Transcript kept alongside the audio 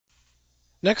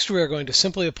Next, we are going to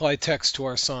simply apply text to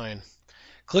our sign.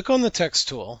 Click on the Text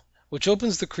tool, which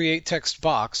opens the Create Text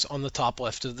box on the top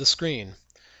left of the screen.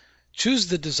 Choose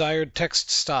the desired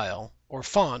text style or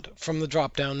font from the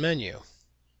drop-down menu.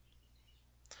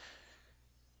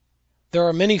 There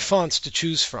are many fonts to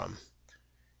choose from.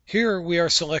 Here we are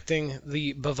selecting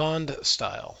the Bavand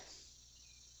style.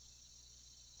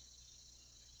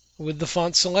 With the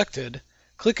font selected,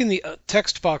 click in the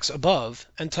text box above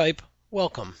and type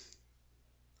Welcome.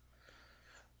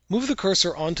 Move the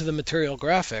cursor onto the material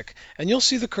graphic and you'll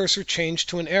see the cursor change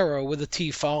to an arrow with a T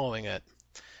following it.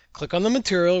 Click on the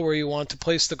material where you want to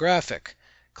place the graphic.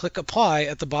 Click Apply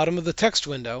at the bottom of the text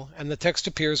window and the text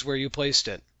appears where you placed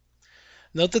it.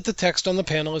 Note that the text on the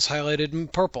panel is highlighted in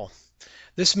purple.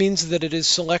 This means that it is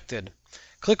selected.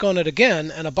 Click on it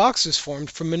again and a box is formed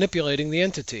for manipulating the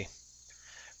entity.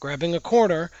 Grabbing a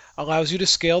corner allows you to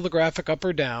scale the graphic up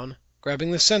or down.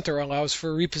 Grabbing the center allows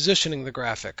for repositioning the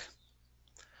graphic.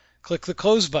 Click the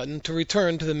Close button to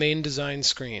return to the main design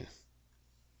screen.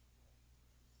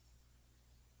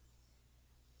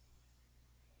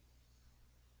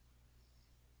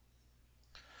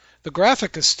 The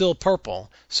graphic is still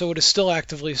purple, so it is still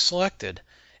actively selected.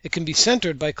 It can be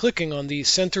centered by clicking on the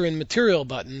Center in Material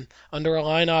button under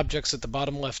Align Objects at the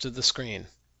bottom left of the screen.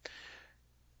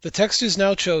 The text is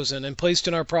now chosen and placed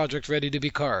in our project ready to be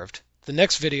carved. The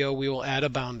next video we will add a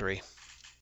boundary.